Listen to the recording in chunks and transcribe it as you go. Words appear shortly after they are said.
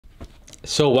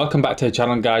So welcome back to the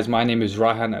channel, guys. My name is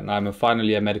Raihan and I'm a final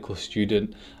year medical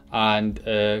student and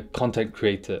a content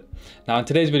creator. Now in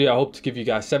today's video I hope to give you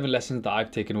guys 7 lessons that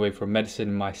I've taken away from medicine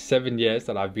in my 7 years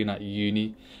that I've been at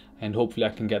uni, and hopefully I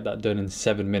can get that done in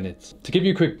 7 minutes. To give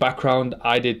you a quick background,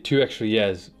 I did 2 extra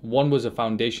years. One was a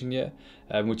foundation year,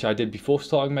 which I did before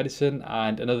starting medicine,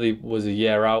 and another was a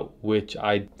year out, which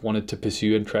I wanted to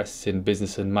pursue interests in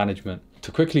business and management.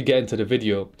 To quickly get into the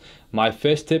video, my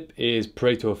first tip is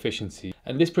Pareto efficiency.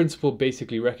 And this principle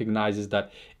basically recognizes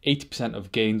that 80%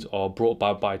 of gains are brought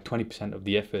about by 20% of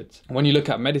the efforts. When you look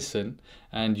at medicine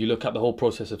and you look at the whole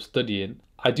process of studying,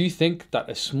 I do think that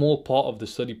a small part of the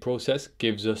study process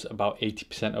gives us about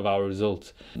 80% of our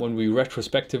results. When we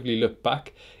retrospectively look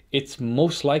back, it's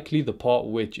most likely the part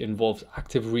which involves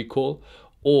active recall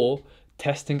or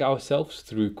testing ourselves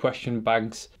through question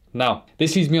banks. Now,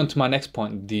 this leads me on to my next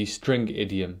point, the string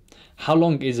idiom. How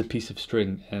long is a piece of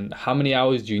string, and how many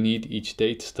hours do you need each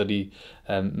day to study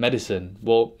medicine?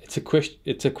 Well, it's a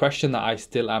question that I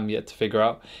still am yet to figure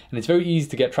out, and it's very easy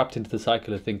to get trapped into the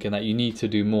cycle of thinking that you need to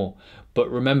do more.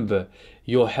 But remember,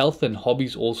 your health and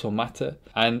hobbies also matter,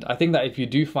 and I think that if you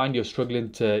do find you're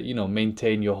struggling to,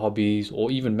 maintain your hobbies or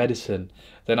even medicine,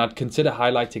 then I'd consider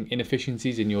highlighting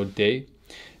inefficiencies in your day.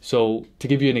 So to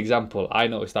give you an example, I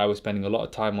noticed I was spending a lot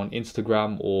of time on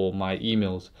Instagram or my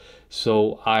emails.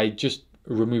 So I just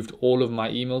removed all of my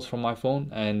emails from my phone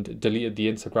and deleted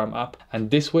the Instagram app. And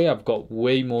this way I've got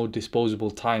way more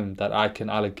disposable time that I can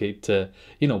allocate to,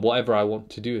 whatever I want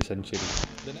to do essentially.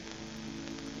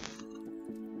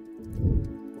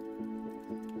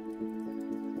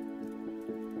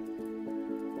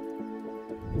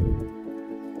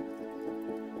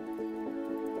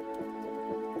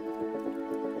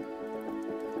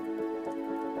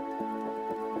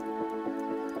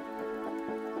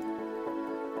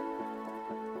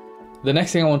 The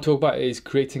next thing I want to talk about is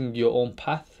creating your own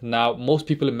path. Now, most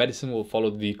people in medicine will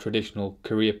follow the traditional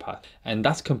career path, and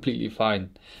that's completely fine.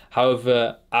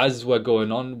 However, as we're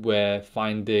going on, we're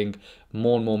finding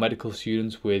more and more medical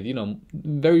students with,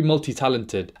 very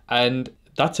multi-talented, and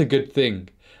that's a good thing.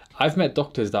 I've met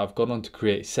doctors that have gone on to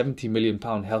create £70 million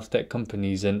health tech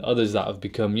companies, and others that have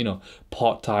become,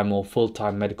 part-time or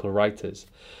full-time medical writers.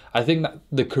 I think that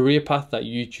the career path that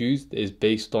you choose is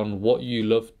based on what you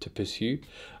love to pursue,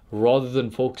 rather than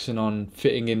focusing on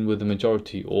fitting in with the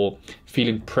majority or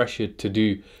feeling pressured to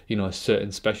do, a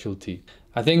certain specialty.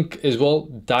 I think as well,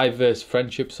 diverse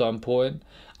friendships are important.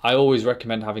 I always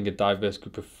recommend having a diverse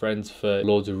group of friends for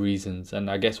loads of reasons.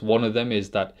 And I guess one of them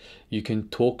is that you can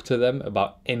talk to them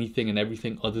about anything and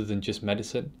everything other than just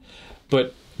medicine.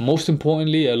 But most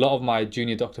importantly, a lot of my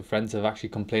junior doctor friends have actually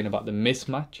complained about the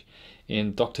mismatch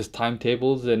in doctors'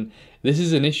 timetables, and this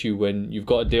is an issue when you've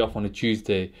got a day off on a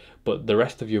Tuesday but the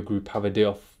rest of your group have a day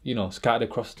off, scattered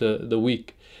across the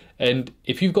week. And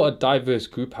if you've got a diverse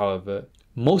group, however,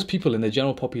 most people in the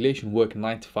general population work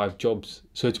 9-to-5 jobs,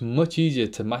 so it's much easier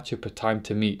to match up a time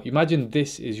to meet. Imagine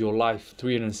this is your life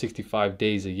 365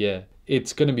 days a year.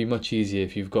 It's going to be much easier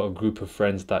if you've got a group of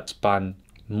friends that span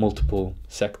multiple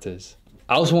sectors.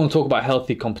 I also want to talk about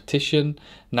healthy competition.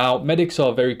 Now, medics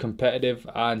are very competitive,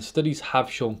 and studies have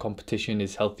shown competition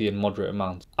is healthy in moderate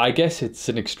amounts. I guess it's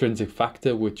an extrinsic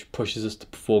factor which pushes us to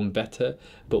perform better,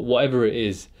 but whatever it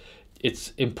is,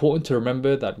 it's important to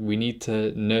remember that we need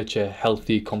to nurture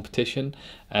healthy competition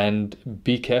and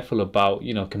be careful about,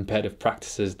 competitive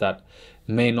practices that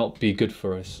may not be good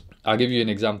for us. I'll give you an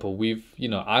example.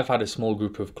 I've had a small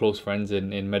group of close friends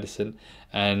in medicine,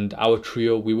 and our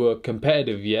trio, we were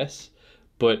competitive, yes,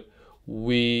 but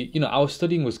our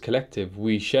studying was collective.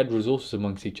 We shared resources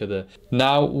amongst each other.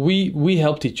 Now, we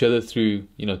helped each other through,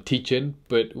 teaching,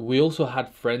 but we also had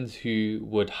friends who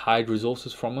would hide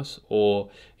resources from us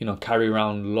or, carry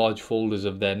around large folders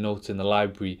of their notes in the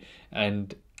library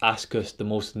and ask us the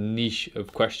most niche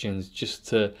of questions just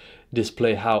to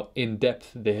display how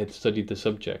in-depth they had studied the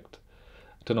subject.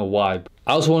 I don't know why.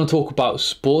 I also want to talk about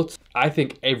sports. I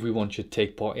think everyone should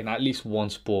take part in at least one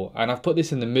sport. And I've put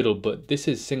this in the middle, but this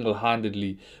has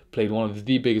single-handedly played one of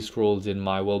the biggest roles in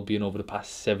my well-being over the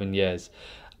past 7 years.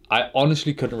 I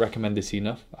honestly couldn't recommend this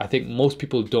enough. I think most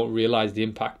people don't realize the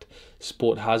impact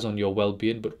sport has on your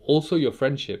well-being, but also your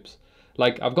friendships.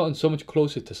 Like, I've gotten so much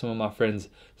closer to some of my friends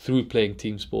through playing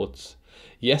team sports.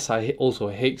 Yes, I also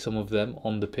hate some of them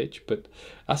on the pitch, but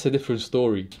that's a different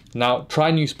story. Now,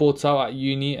 try new sports out at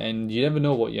uni, and you never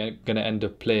know what you're going to end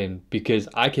up playing, because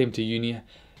I came to uni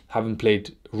having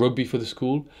played rugby for the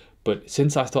school, but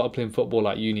since I started playing football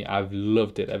at uni, I've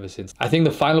loved it ever since. I think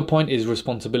the final point is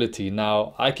responsibility.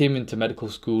 Now, I came into medical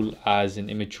school as an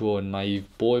immature and naive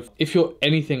boy. If you're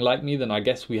anything like me, then I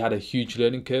guess we had a huge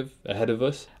learning curve ahead of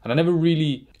us, and I never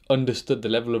really understood the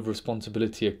level of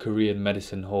responsibility a career in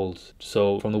medicine holds.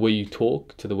 So from the way you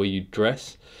talk to the way you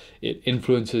dress, it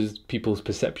influences people's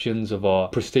perceptions of our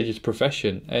prestigious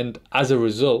profession. And as a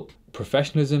result,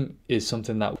 professionalism is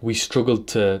something that we struggle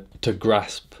to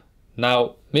grasp.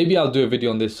 Now, maybe I'll do a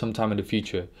video on this sometime in the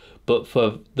future, but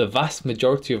for the vast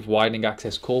majority of widening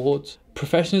access cohorts,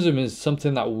 professionalism is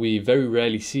something that we very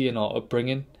rarely see in our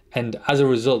upbringing. And as a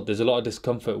result, there's a lot of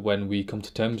discomfort when we come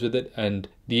to terms with it, and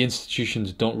the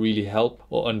institutions don't really help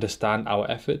or understand our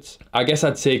efforts. I guess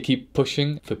I'd say keep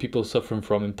pushing for people suffering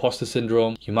from imposter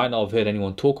syndrome. You might not have heard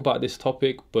anyone talk about this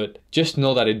topic, but just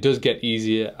know that it does get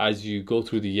easier as you go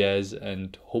through the years,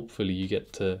 and hopefully you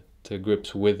get to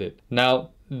grips with it. Now,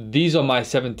 these are my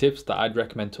 7 tips that I'd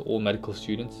recommend to all medical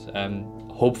students.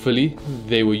 Hopefully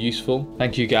they were useful.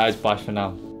 Thank you guys. Bye for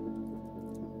now.